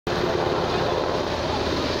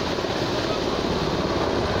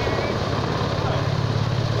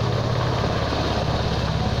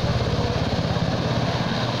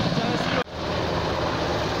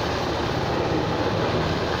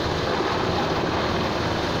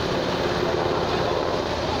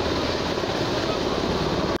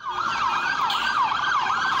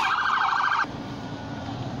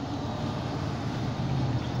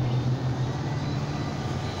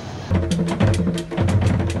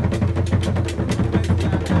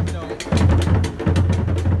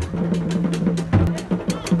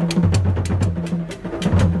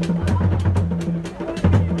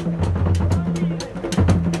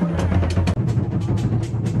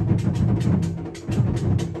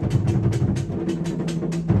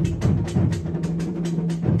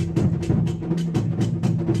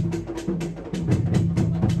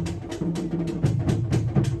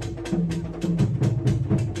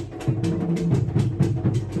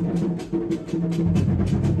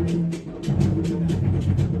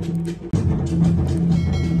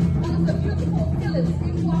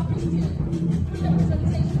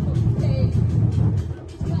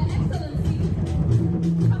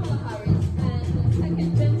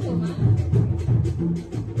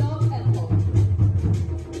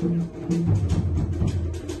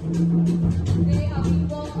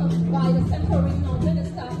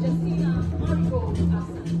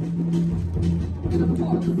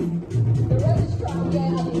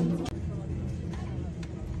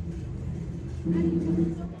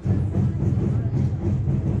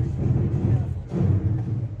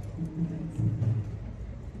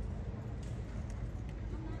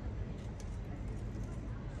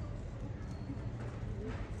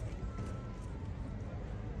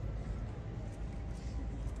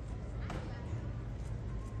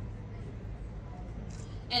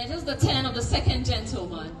And it is the turn of the second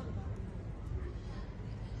gentleman.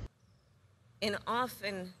 In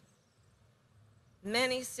often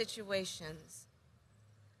many situations,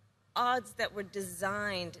 odds that were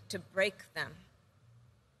designed to break them,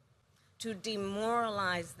 to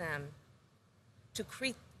demoralize them, to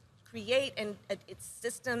create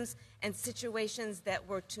systems and situations that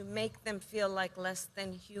were to make them feel like less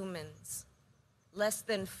than humans, less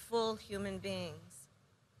than full human beings,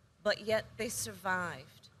 but yet they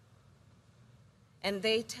survived. And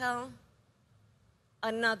they tell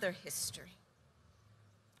another history,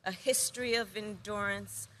 a history of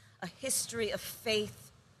endurance, a history of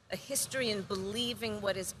faith, a history in believing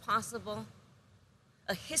what is possible,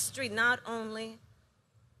 a history not only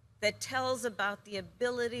that tells about the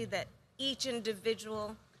ability that each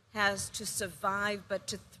individual has to survive, but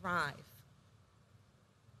to thrive.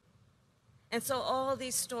 And so all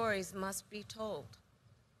these stories must be told.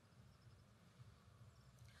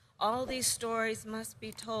 All these stories must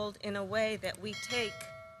be told in a way that we take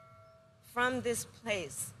from this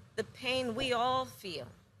place the pain we all feel,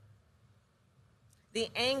 the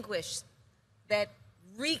anguish that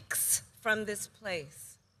reeks from this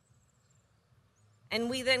place,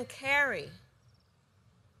 and we then carry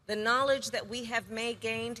the knowledge that we have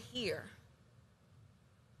gained here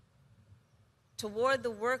toward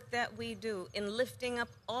the work that we do in lifting up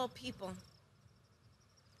all people,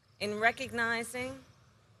 in recognizing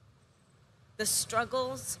the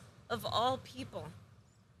struggles of all people,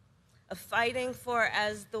 of fighting for,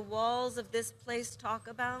 as the walls of this place talk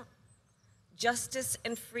about, justice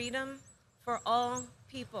and freedom for all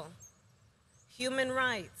people, human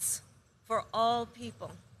rights for all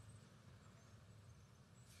people.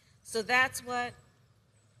 So that's what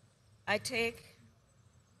I take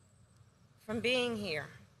from being here.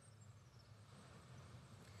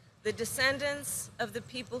 The descendants of the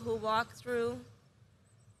people who walked through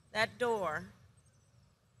that door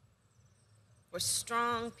were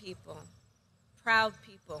strong people, proud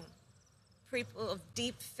people, people of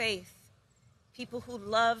deep faith, people who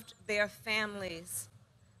loved their families,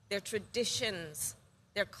 their traditions,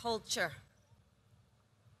 their culture,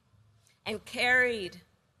 and carried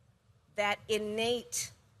that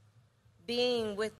innate being